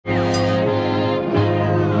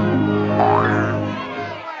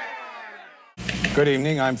Good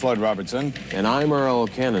evening, I'm Floyd Robertson. And I'm Earl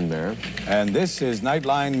Cannonbear. And this is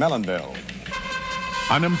Nightline Melonville.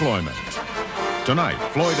 Unemployment. Tonight,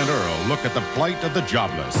 Floyd and Earl look at the plight of the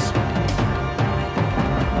jobless.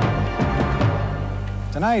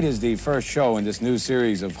 Tonight is the first show in this new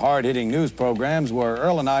series of hard-hitting news programs where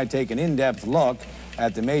Earl and I take an in-depth look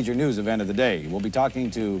at the major news event of the day. We'll be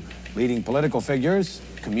talking to leading political figures,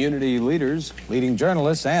 Community leaders. leading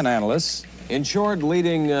journalists and analysts. In short,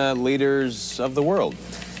 leading leaders of the world.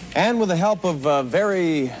 And with the help of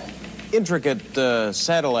very intricate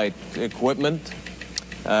satellite equipment,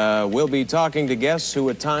 we'll be talking to guests who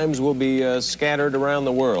at times will be scattered around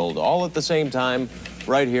the world, all at the same time,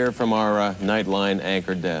 right here from our Nightline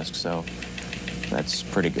anchor desk. So that's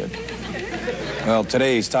pretty good. Well,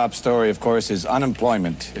 today's top story, of course, is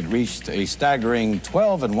unemployment. It reached a staggering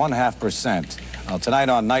 12.5%. Tonight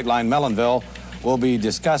on Nightline Melonville, we'll be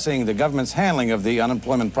discussing the government's handling of the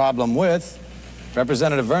unemployment problem with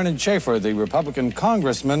Representative Vernon Schaefer, the Republican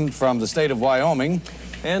congressman from the state of Wyoming.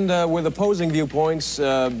 And with opposing viewpoints,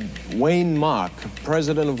 Wayne Mock,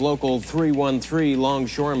 president of Local 313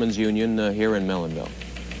 Longshoremen's Union here in Melonville.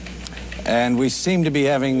 And we seem to be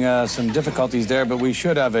having some difficulties there, but we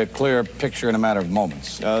should have a clear picture in a matter of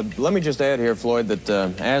moments. Let me just add here, Floyd, that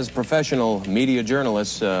as professional media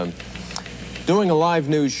journalists, doing a live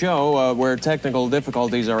news show where technical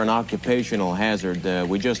difficulties are an occupational hazard,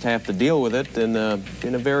 we just have to deal with it in a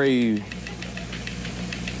very...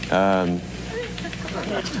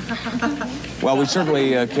 well, we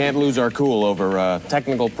certainly can't lose our cool over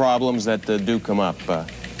technical problems that do come up.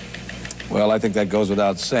 Well, I think that goes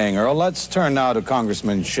without saying, Earl. Let's turn now to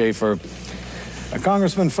Congressman Schaefer.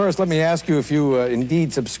 Congressman, first, let me ask you if you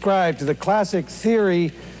indeed subscribe to the classic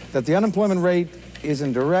theory that the unemployment rate is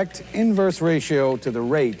in direct inverse ratio to the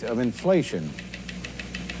rate of inflation.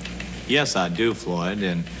 Yes, I do, Floyd,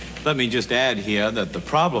 and let me just add here that the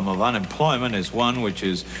problem of unemployment is one which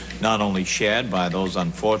is not only shared by those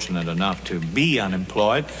unfortunate enough to be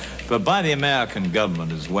unemployed, but by the American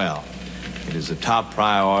government as well. It is a top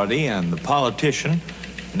priority, and the politician,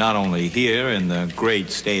 not only here in the great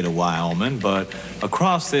state of Wyoming, but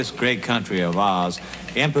across this great country of ours,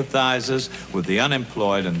 empathizes with the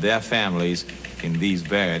unemployed and their families in these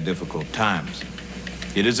very difficult times.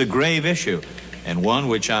 It is a grave issue, and one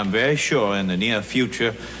which I'm very sure in the near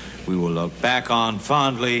future we will look back on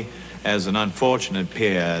fondly as an unfortunate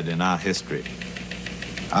period in our history.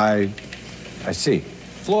 I see.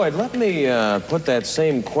 Floyd, let me put that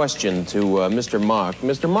same question to Mr. Mock.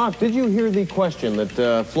 Mr. Mock, did you hear the question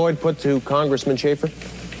that Floyd put to Congressman Schaefer?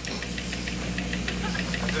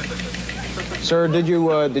 Sir, did you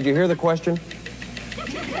hear the question?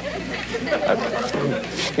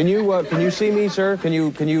 Can you see me, sir?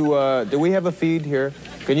 Do we have a feed here?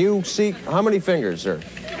 Can you see, how many fingers, sir?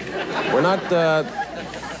 We're not,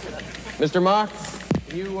 Mr. Mock,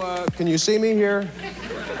 can you see me here?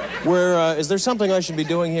 Is there something I should be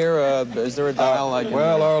doing here? Is there a dial I can...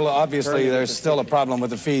 Well, Earl, obviously there's still a problem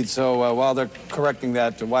with the feed, so while they're correcting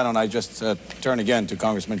that, why don't I just turn again to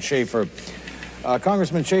Congressman Schaefer.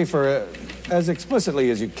 Congressman Schaefer, as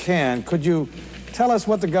explicitly as you can, could you tell us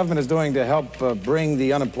what the government is doing to help bring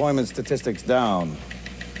the unemployment statistics down?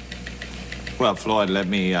 Well, Floyd, let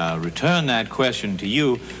me return that question to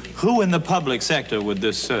you. Who in the public sector would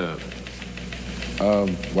this serve?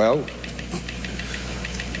 Well,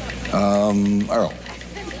 Earl.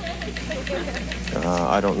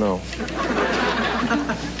 I don't know.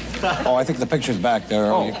 Oh, I think the picture's back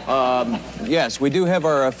there. Yes, we do have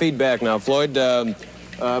our feedback now, Floyd.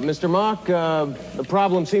 Mr. Mock, the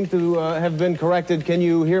problem seems to have been corrected. Can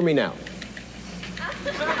you hear me now?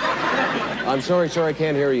 I'm sorry, sir, I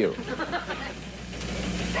can't hear you.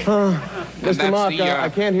 Mr. Mock, I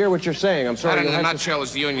can't hear what you're saying. I'm sorry. That in a nutshell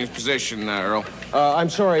is the union's position, Earl. I'm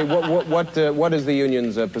sorry, what is the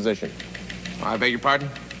union's position? I beg your pardon?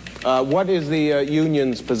 What is the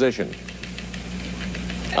union's position?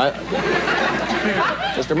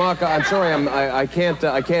 Mr. Mock, I'm sorry, I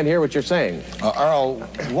can't hear what you're saying. Earl,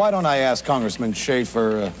 why don't I ask Congressman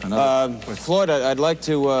Schaefer another... Floyd, I'd like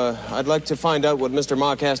to find out what Mr.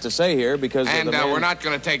 Mock has to say here because... And we're not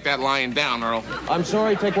going to take that lying down, Earl. I'm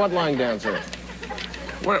sorry, take what lying down, sir?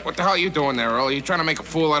 What the hell are you doing there, Earl? Are you trying to make a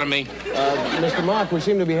fool out of me? Mr. Mock, we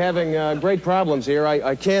seem to be having great problems here.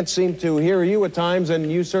 I can't seem to hear you at times,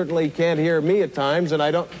 and you certainly can't hear me at times, and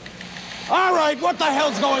I don't... All right, what the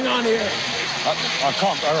hell's going on here?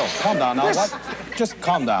 Earl, calm down now. Just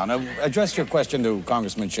calm down. Address your question to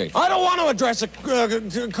Congressman Schaefer. I don't want to address it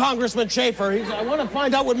to Congressman Schaefer. I want to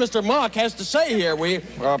find out what Mr. Mock has to say here.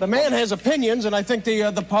 The man has opinions, and I think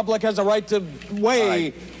the public has a right to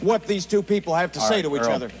weigh what these two people have to say to each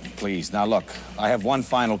other. please. Now, look, I have one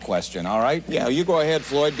final question, all right? Yeah, you go ahead,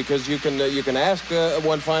 Floyd, because you can ask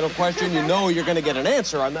one final question. You know you're going to get an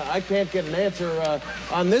answer on that. I can't get an answer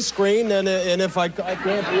on this screen, and if I can't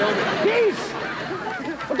be on it. Geese!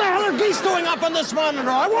 What the hell are geese doing up on this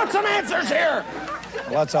monitor? I want some answers here!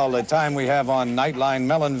 Well, that's all the time we have on Nightline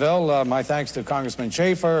Melonville. My thanks to Congressman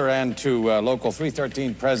Schaefer and to Local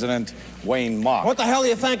 313 President Wayne Mock. What the hell are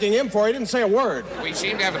you thanking him for? He didn't say a word. We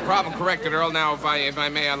seem to have the problem corrected, Earl. Now, if I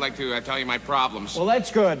may, I'd like to tell you my problems. Well,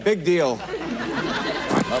 that's good. Big deal.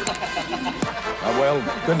 Well,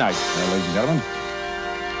 good night, ladies and gentlemen.